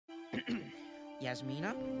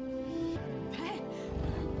Yasmina?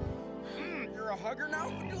 You're a hugger now,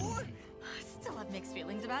 Fadula? Still have mixed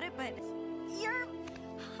feelings about it, but you're...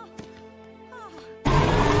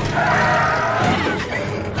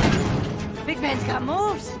 Big Ben's got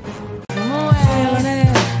moves. I'm feeling it.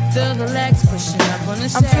 Feel the legs pushing up on the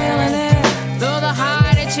sand. I'm feeling it. Feel the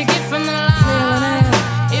high that you get from the line.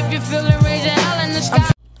 If you feel it, raise your hell in the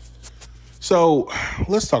sky. So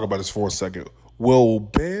let's talk about this for a second. Will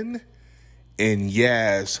Ben and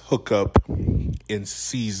Yaz hook up in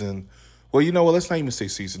season? Well, you know what? Let's not even say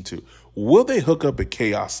season 2. Will they hook up in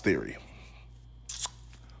Chaos Theory?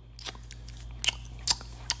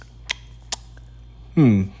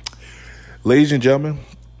 Ladies and gentlemen,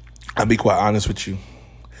 I'll be quite honest with you.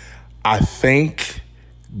 I think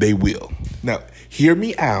they will. Now, hear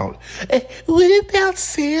me out. What about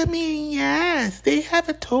Sammy and Yaz? They have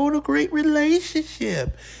a total great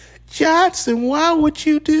relationship. Johnson, why would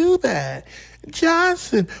you do that?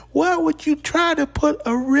 Johnson, why would you try to put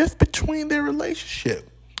a rift between their relationship?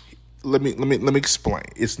 Let me explain.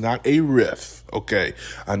 It's not a rift, okay?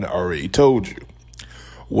 I already told you.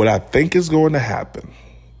 What I think is going to happen,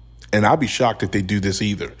 and I'll be shocked if they do this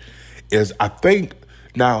either, is I think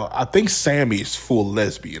Sammy is full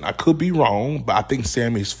lesbian. I could be wrong, but I think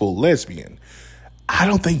Sammy is full lesbian. I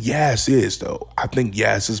don't think Yaz is, though. I think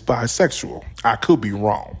Yaz is bisexual. I could be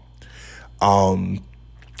wrong.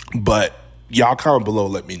 But y'all comment below,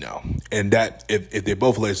 let me know. And that if they're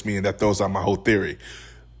both lesbian, that throws out my whole theory.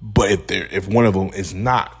 But if one of them is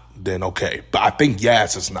not, then okay. But I think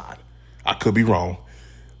Yaz is not. I could be wrong.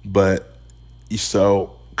 But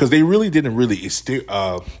so, because they really didn't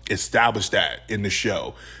establish that in the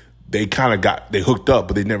show. They kind of they hooked up,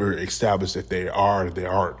 but they never established that they are or they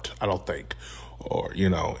aren't, I don't think. Or,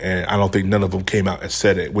 and I don't think none of them came out and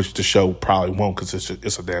said it, which the show probably won't because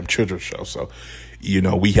it's a damn children's show. So,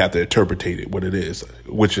 we have to interpret it what it is,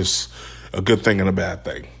 which is a good thing and a bad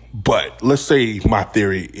thing. But let's say my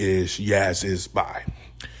theory is Yaz is bi.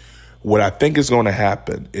 What I think is going to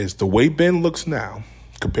happen is the way Ben looks now,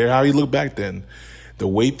 compare how he looked back then, the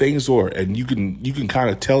way things were, and you can kind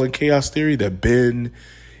of tell in Chaos Theory that Ben,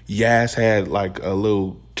 Yaz had like a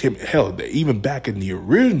little, hell, even back in the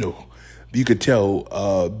original, you could tell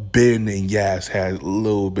Ben and Yaz had a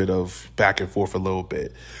little bit of back and forth a little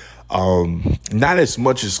bit. Not as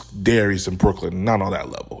much as Darius and Brooklyn, not on that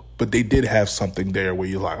level, but they did have something there where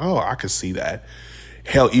you're like, oh, I could see that.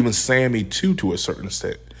 Hell, even Sammy too, to a certain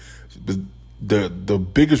extent. The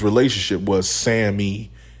biggest relationship was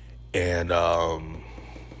Sammy and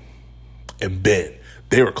Ben.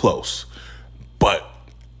 They were close, but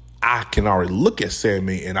I can already look at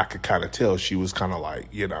Sammy and I could kind of tell she was kind of like,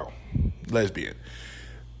 lesbian.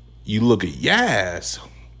 You look at Yaz,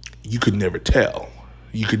 you could never tell.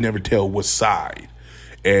 You could never tell what side.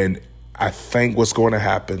 And I think what's going to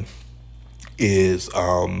happen is,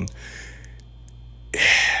 and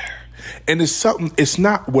it's something, it's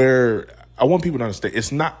not where, I want people to understand,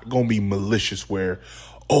 it's not going to be malicious where,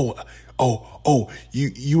 you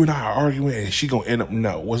and I are arguing and she going to end up,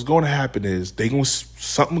 no. What's going to happen is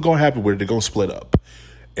something going to happen where they're going to split up.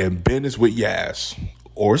 And Ben is with Yaz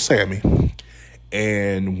or Sammy.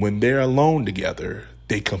 And when they're alone together,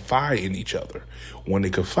 they confide in each other. When they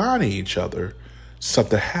confide in each other,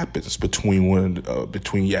 something happens between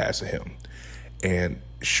Yaz and him. And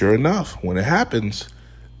sure enough, when it happens,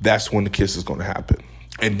 that's when the kiss is going to happen.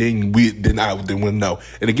 And then we'll know.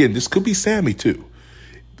 And again, this could be Sammy too.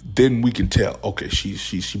 Then we can tell, okay,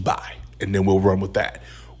 she bi, and then we'll run with that.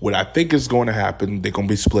 What I think is going to happen, they're going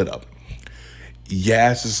to be split up.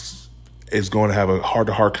 Yaz is going to have a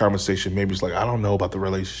heart-to-heart conversation. Maybe it's like, I don't know about the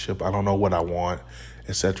relationship. I don't know what I want,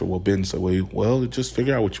 etc. Well, Ben said, well, just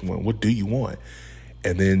figure out what you want. What do you want?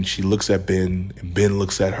 And then she looks at Ben, and Ben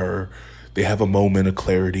looks at her. They have a moment of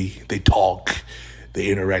clarity. They talk. They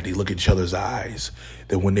interact. They look at each other's eyes.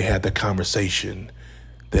 Then when they have that conversation,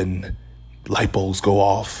 then light bulbs go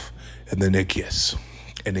off, and then they kiss.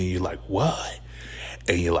 And then you're like, what?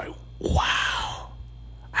 And you're like, wow,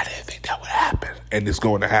 I didn't think that would happen. And it's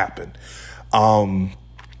going to happen.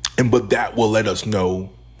 But that will let us know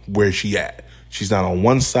where she at. She's not on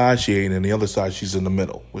one side, she ain't on the other side, she's in the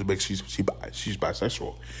middle, which makes she's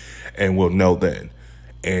bisexual. And we'll know then.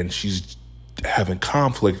 And she's having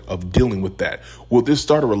conflict of dealing with that. Will this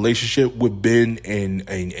start a relationship with Ben and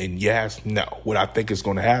Yaz? No. What I think is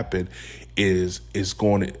going to happen is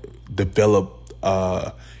going to develop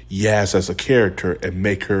Yaz as a character and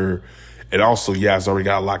make her, and also Yaz already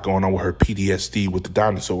got a lot going on with her PTSD with the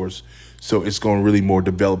dinosaurs. So it's going to really more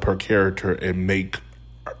develop her character and make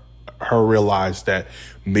her realize that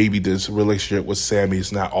maybe this relationship with Sammy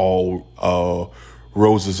is not all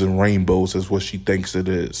roses and rainbows as what she thinks it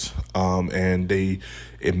is. And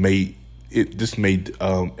this may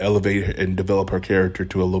elevate her and develop her character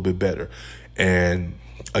to a little bit better. And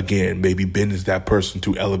again, maybe Ben is that person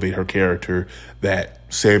to elevate her character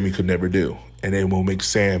that Sammy could never do. And it will make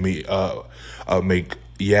Sammy, make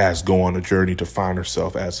Yas go on a journey to find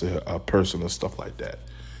herself as a person and stuff like that.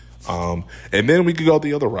 And then we could go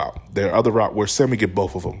the other route. The other route where Sammy get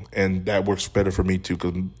both of them. And that works better for me too.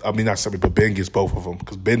 Cause, I mean, not Sammy, but Ben gets both of them.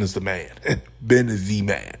 Because Ben is the man. Ben is the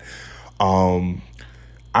man.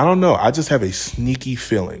 I don't know. I just have a sneaky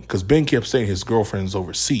feeling. Because Ben kept saying his girlfriend's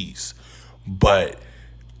overseas. But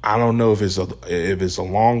I don't know if it's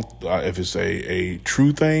a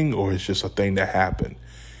true thing or it's just a thing that happened.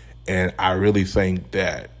 And I really think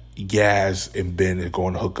that Yas and Ben are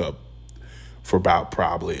going to hook up for about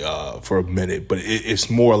probably for a minute. But it's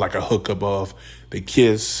more like a hookup of they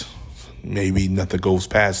kiss. Maybe nothing goes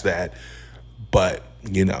past that. But,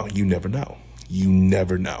 you know, you never know. You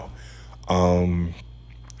never know.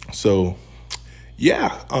 So,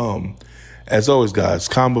 yeah. As always, guys,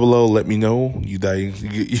 comment below. Let me know. You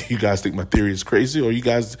guys think my theory is crazy, or you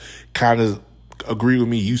guys kind of agree with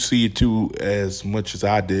me? You see it too as much as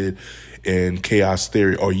I did in Chaos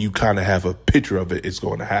Theory, or you kind of have a picture of it's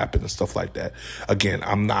going to happen and stuff like that. Again,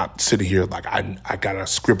 I'm not sitting here like I got a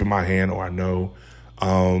script in my hand or I know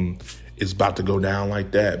it's about to go down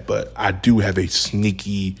like that, but I do have a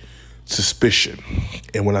sneaky suspicion.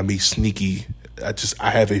 And when I mean sneaky, I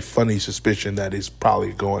have a funny suspicion that it's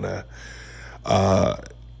probably going to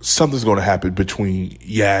something's going to happen between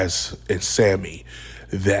Yas and Sammy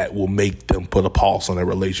that will make them put a pulse on their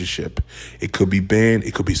relationship. It could be Ben.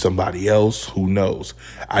 It could be somebody else. Who knows?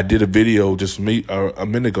 I did a video just a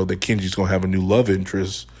minute ago that Kenji's going to have a new love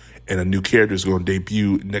interest and a new character is going to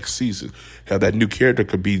debut next season. How that new character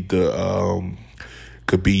could be the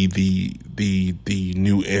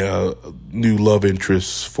new love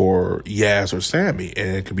interest for Yas or Sammy,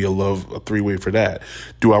 and it could be a three-way for that.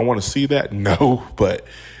 Do I want to see that? No, but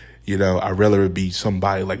you know, I'd rather it be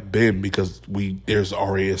somebody like Ben because there's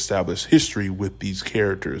already established history with these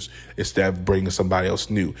characters instead of bringing somebody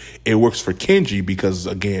else new. It works for Kenji because,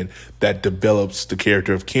 again, that develops the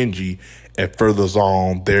character of Kenji and furthers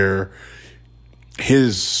on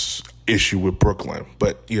his issue with Brooklyn.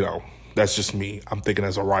 But, you know, that's just me. I'm thinking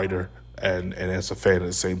as a writer and as a fan at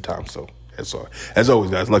the same time. So, as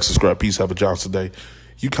always, guys, like, subscribe. Peace. Have a Johnson day.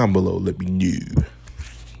 You comment below. Let me know.